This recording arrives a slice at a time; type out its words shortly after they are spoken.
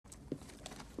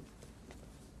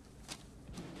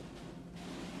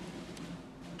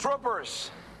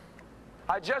Troopers,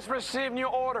 I just received new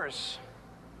orders.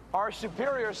 Our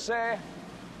superiors say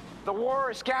the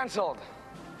war is canceled.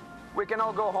 We can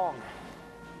all go home.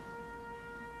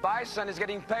 Bison is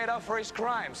getting paid off for his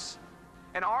crimes.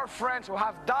 And our friends who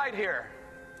have died here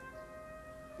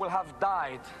will have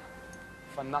died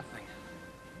for nothing.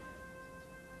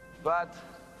 But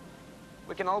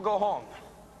we can all go home.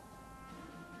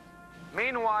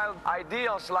 Meanwhile,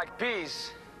 ideals like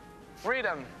peace,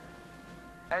 freedom,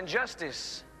 and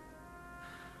justice,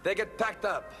 they get packed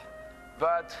up.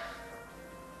 But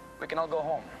we can all go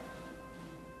home.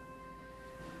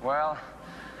 Well,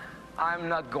 I'm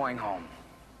not going home.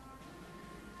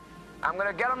 I'm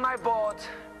gonna get on my boat,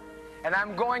 and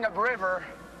I'm going upriver,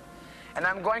 and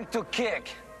I'm going to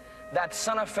kick that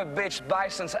son of a bitch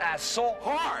Bison's ass so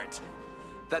hard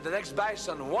that the next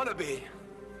Bison wannabe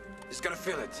is gonna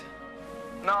feel it.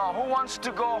 Now, who wants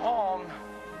to go home,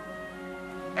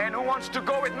 and who wants to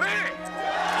go with me?